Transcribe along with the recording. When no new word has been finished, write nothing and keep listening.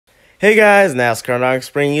Hey guys, NASCAR Knox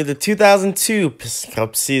bringing you the 2002 Piston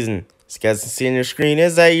Cup season. As you guys can see on your screen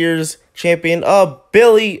is that year's champion,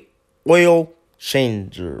 Billy Oil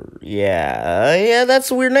Changer. Yeah, that's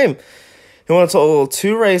a weird name. He won a total of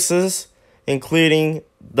 2 races, including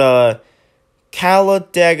the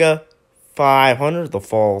Talladega 500, the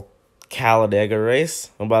fall Talladega race.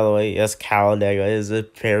 And by the way, yes, Talladega is a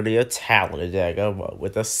parody of Talladega, but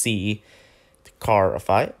with a C to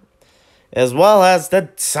clarify it. As well as the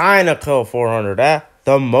Dynaco 400 at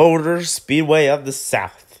the Motor Speedway of the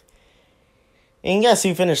South. And guess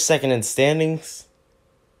who finished second in standings?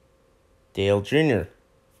 Dale Jr.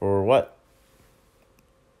 For what?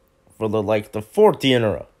 For the 4th year in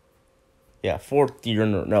a row. Yeah, 4th year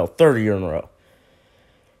in a row. No, 3rd year in a row.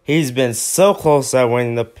 He's been so close at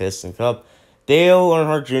winning the Piston Cup. Dale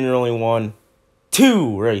Earnhardt Jr. only won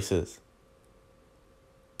 2 races.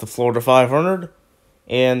 The Florida 500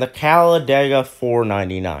 and the Talladega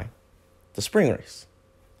 499, the spring race.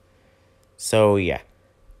 So, yeah.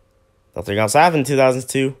 Nothing else happened in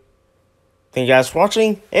 2002. Thank you guys for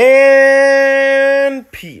watching,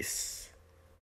 and peace.